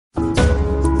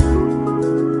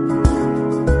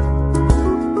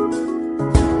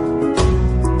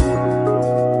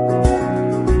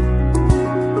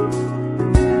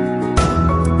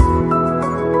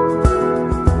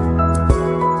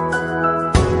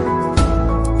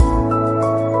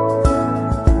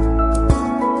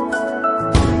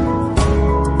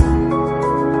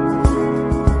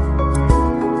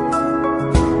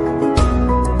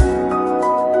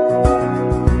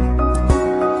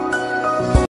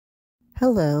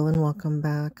Hello and welcome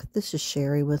back. This is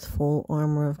Sherry with Full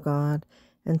Armor of God,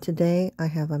 and today I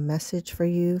have a message for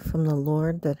you from the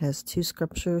Lord that has two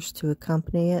scriptures to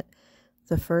accompany it.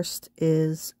 The first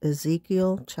is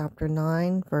Ezekiel chapter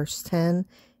 9 verse 10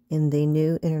 in the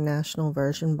New International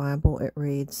Version Bible. It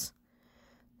reads,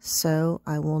 "So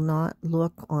I will not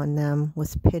look on them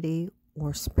with pity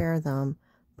or spare them,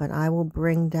 but I will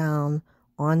bring down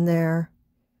on their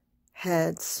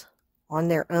heads, on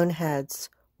their own heads,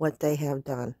 what they have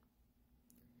done."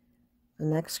 The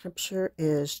next scripture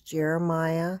is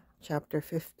Jeremiah chapter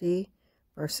 50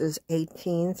 verses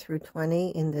 18 through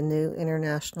 20 in the New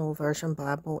International Version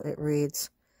Bible. It reads,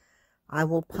 "I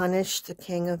will punish the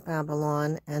king of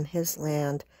Babylon and his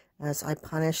land as I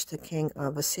punished the king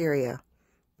of Assyria,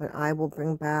 but I will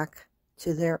bring back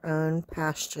to their own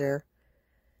pasture,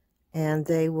 and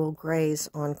they will graze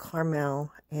on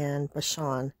Carmel and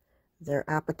Bashan. Their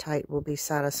appetite will be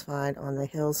satisfied on the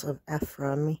hills of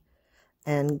Ephraim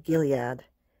and Gilead.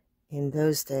 In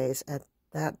those days, at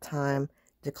that time,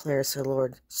 declares the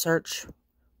Lord, search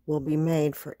will be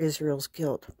made for Israel's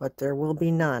guilt, but there will be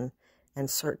none, and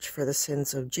search for the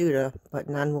sins of Judah, but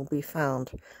none will be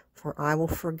found. For I will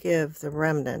forgive the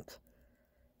remnant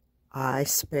I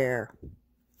spare."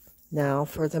 Now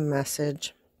for the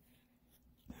message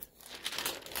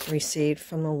received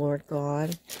from the Lord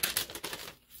God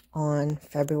on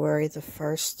February the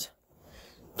 1st,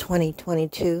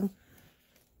 2022.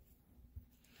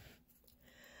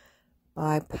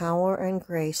 "By power and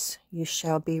grace you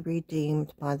shall be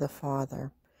redeemed by the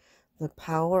Father. The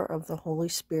power of the Holy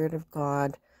Spirit of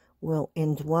God will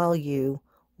indwell you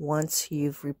once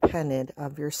you've repented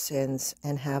of your sins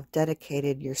and have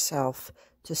dedicated yourself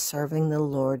to serving the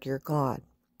Lord your God.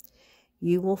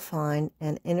 You will find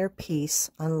an inner peace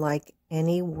unlike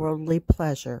any worldly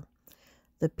pleasure.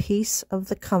 The peace of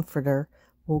the Comforter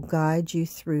will guide you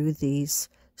through these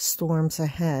storms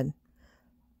ahead.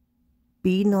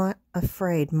 Be not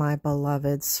afraid, my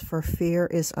beloveds, for fear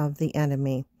is of the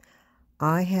enemy.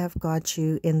 I have got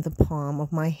you in the palm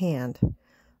of my hand.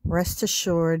 Rest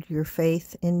assured, your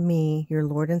faith in me, your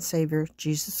Lord and Savior,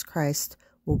 Jesus Christ,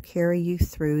 will carry you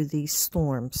through these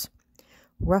storms.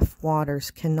 Rough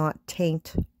waters cannot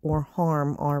taint or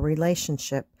harm our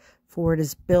relationship, for it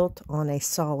is built on a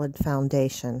solid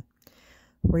foundation.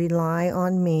 Rely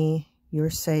on me, your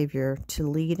Savior, to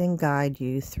lead and guide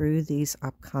you through these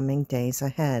upcoming days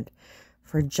ahead,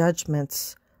 for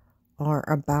judgments are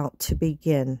about to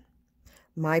begin.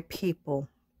 My people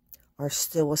are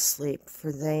still asleep,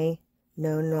 for they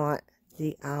know not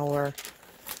the hour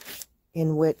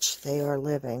in which they are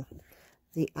living.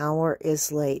 The hour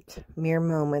is late, mere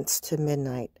moments to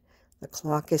midnight. The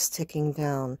clock is ticking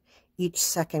down. Each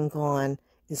second gone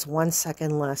is 1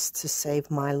 second less to save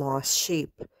my lost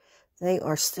sheep. They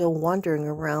are still wandering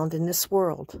around in this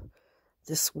world."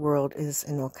 This world is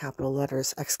in all capital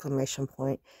letters, exclamation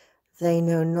point. "They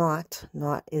know not,"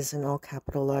 not is in all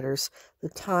capital letters, "the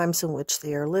times in which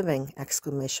they are living,"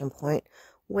 exclamation point.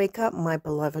 "Wake up, my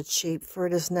beloved sheep, for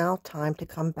it is now time to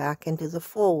come back into the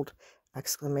fold,"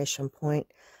 exclamation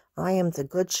point. "I am the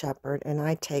good shepherd, and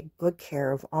I take good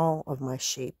care of all of my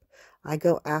sheep. I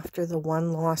go after the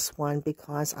one lost one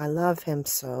because I love him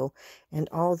so, and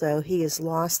although he is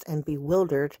lost and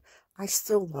bewildered, I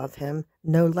still love him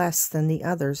no less than the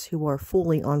others who are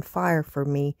fully on fire for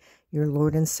me, your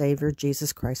Lord and Savior,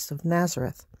 Jesus Christ of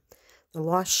Nazareth. The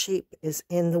lost sheep is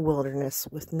in the wilderness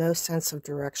with no sense of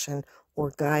direction or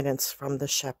guidance from the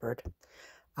shepherd.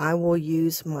 I will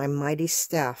use my mighty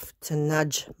staff to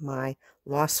nudge my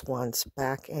lost ones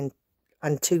back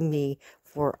unto me,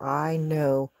 for I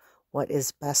know what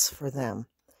is best for them.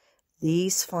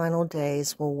 These final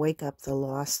days will wake up the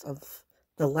last of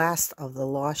the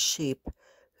lost sheep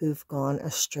who've gone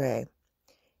astray."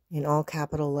 In all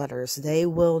capital letters, "They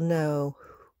will know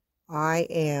I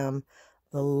am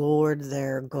the Lord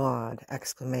their God,"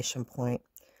 exclamation point.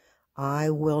 "I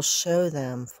will show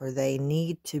them, for they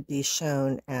need to be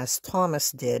shown as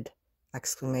Thomas did,"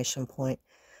 exclamation point.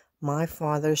 "My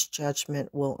Father's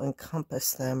judgment will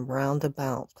encompass them round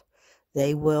about.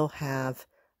 They will have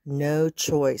no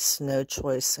choice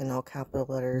in all capital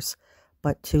letters,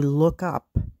 but to look up,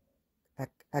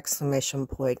 exclamation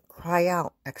point, cry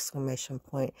out, exclamation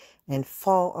point, and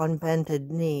fall on bended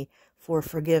knee for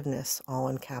forgiveness, all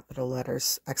in capital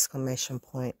letters, exclamation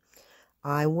point.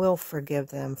 I will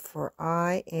forgive them, for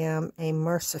I am a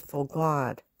merciful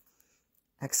God,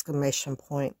 exclamation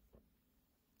point.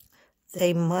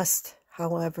 They must,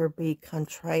 however, be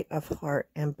contrite of heart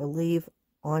and believe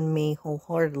on me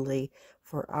wholeheartedly,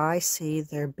 for I see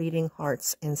their beating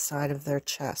hearts inside of their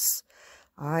chests.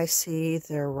 I see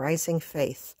their rising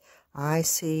faith. I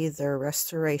see their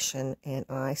restoration, and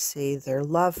I see their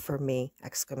love for me,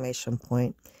 exclamation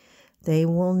point. They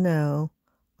will know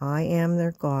I am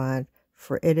their God,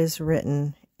 for it is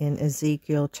written in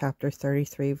Ezekiel chapter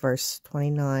 33, verse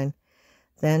 29,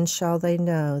 Then shall they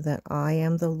know that I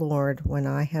am the Lord when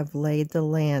I have laid the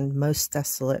land most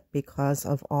desolate because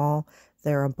of all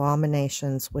their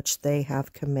abominations which they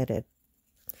have committed.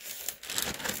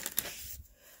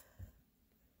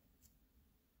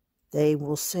 They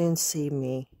will soon see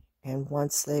me, and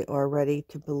once they are ready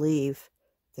to believe,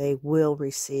 they will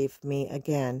receive me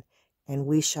again, and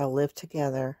we shall live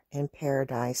together in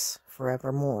paradise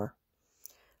forevermore.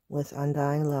 With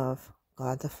undying love,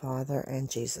 God the Father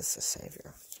and Jesus the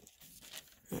Savior.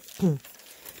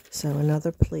 So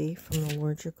another plea from the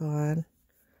Lord your God,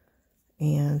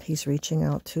 and he's reaching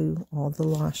out to all the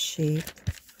lost sheep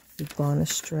who've gone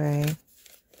astray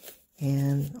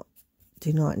and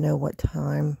do not know what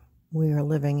time we are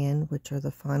living in, which are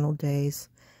the final days,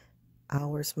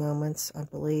 hours, moments, I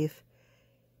believe.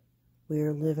 We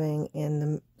are living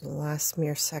in the last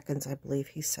mere seconds, I believe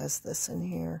he says this in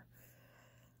here.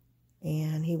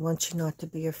 And he wants you not to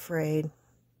be afraid,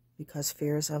 because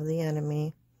fear is of the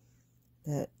enemy,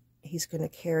 that he's going to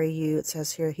carry you. It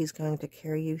says here he's going to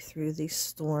carry you through these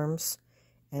storms,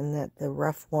 and that the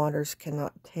rough waters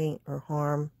cannot taint or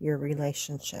harm your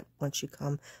relationship once you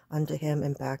come unto him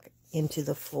and back into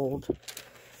the fold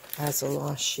as a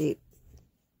lost sheep.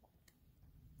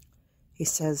 He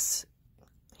says,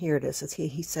 here it is,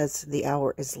 he says the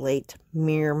hour is late,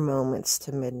 mere moments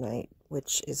to midnight,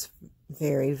 which is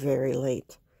very, very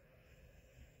late.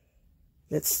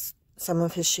 Some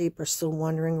of his sheep are still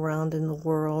wandering around in the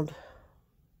world.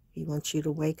 He wants you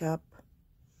to wake up.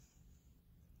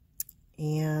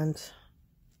 And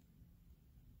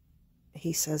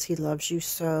he says he loves you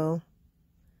so.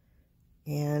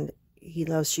 And he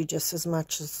loves you just as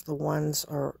much as the ones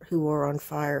who are on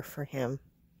fire for him.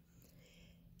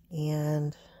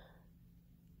 And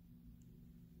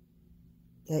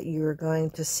that you are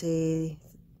going to see,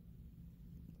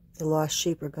 the lost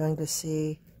sheep are going to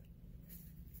see,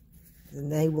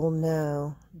 and they will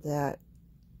know that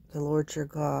the Lord your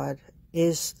God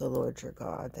is the Lord your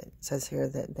God. It says here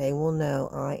that they will know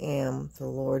I am the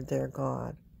Lord their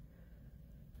God.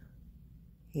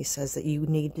 He says that you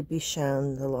need to be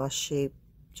shown the lost sheep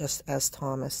just as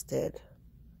Thomas did.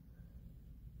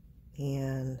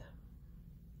 And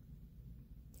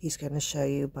he's going to show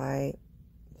you by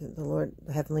the Lord,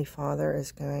 the Heavenly Father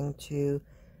is going to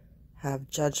have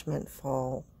judgment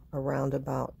fall around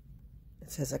about.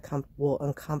 It says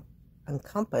will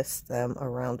encompass them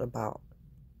around about.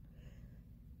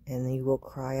 And you will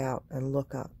cry out and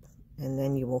look up, and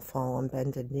then you will fall on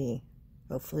bended knee.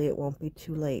 Hopefully it won't be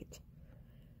too late.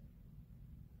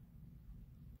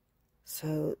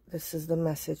 So this is the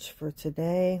message for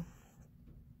today.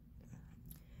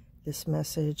 This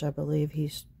message, I believe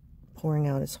he's pouring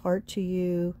out his heart to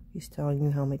you. He's telling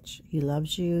you how much he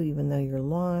loves you, even though you're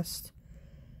lost.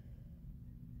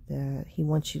 That he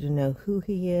wants you to know who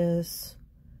he is.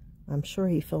 I'm sure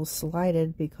he feels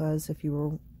slighted, because if you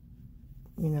were,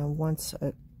 once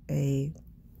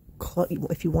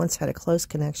if you once had a close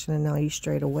connection and now you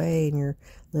strayed away and you're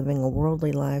living a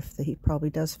worldly life, that he probably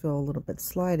does feel a little bit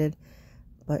slighted.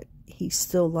 But he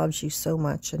still loves you so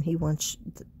much, and he wants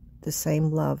the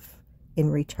same love in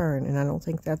return. And I don't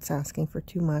think that's asking for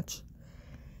too much.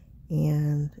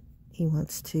 And he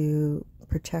wants to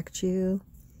protect you,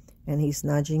 and he's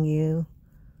nudging you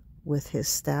with his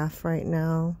staff right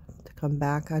now to come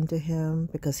back unto him,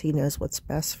 because he knows what's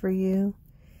best for you.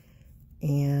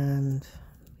 And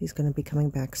he's going to be coming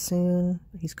back soon.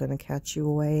 He's going to catch you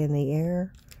away in the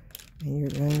air, and you're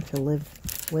going to live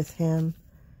with him.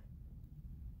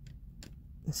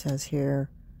 It says here,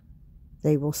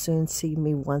 they will soon see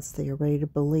me once they are ready to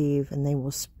believe, and they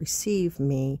will receive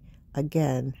me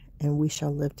again, and we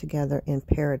shall live together in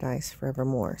paradise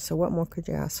forevermore. So what more could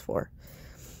you ask for?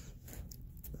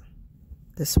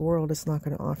 This world is not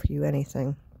going to offer you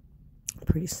anything.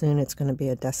 Pretty soon it's going to be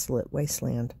a desolate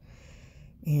wasteland.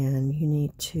 And you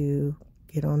need to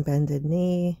get on bended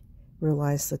knee,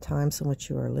 realize the times in which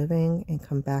you are living, and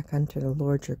come back unto the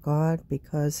Lord your God,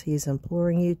 because he's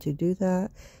imploring you to do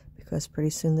that, because pretty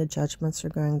soon the judgments are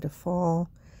going to fall,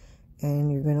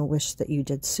 and you're going to wish that you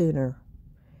did sooner.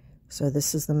 So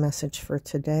this is the message for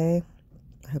today.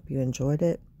 I hope you enjoyed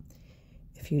it.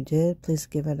 If you did, please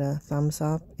give it a thumbs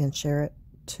up and share it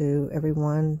to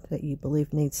everyone that you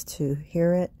believe needs to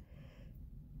hear it.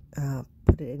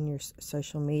 Put it in your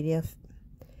social media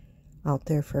out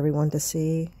there for everyone to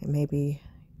see. And maybe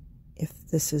if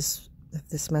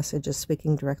this message is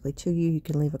speaking directly to you, you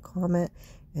can leave a comment,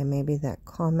 and maybe that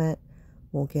comment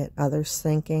will get others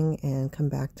thinking and come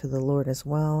back to the Lord as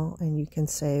well. And you can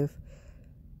save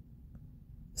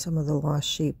some of the lost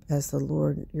sheep as the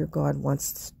Lord your God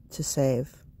wants to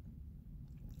save.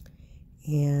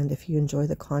 And if you enjoy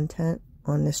the content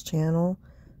on this channel,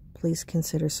 please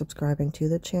consider subscribing to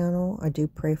the channel. I do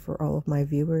pray for all of my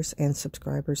viewers and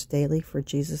subscribers daily for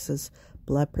Jesus's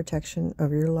blood protection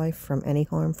over your life from any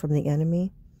harm from the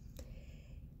enemy.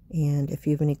 And if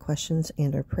you have any questions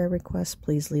and or prayer requests,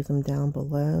 please leave them down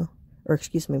below. Or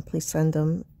excuse me, please send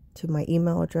them to my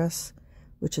email address,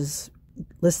 which is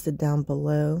listed down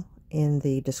below in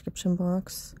the description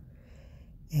box.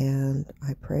 And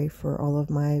I pray for all of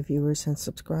my viewers and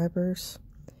subscribers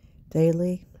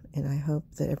daily. And I hope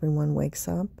that everyone wakes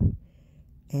up.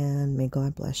 And may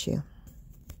God bless you.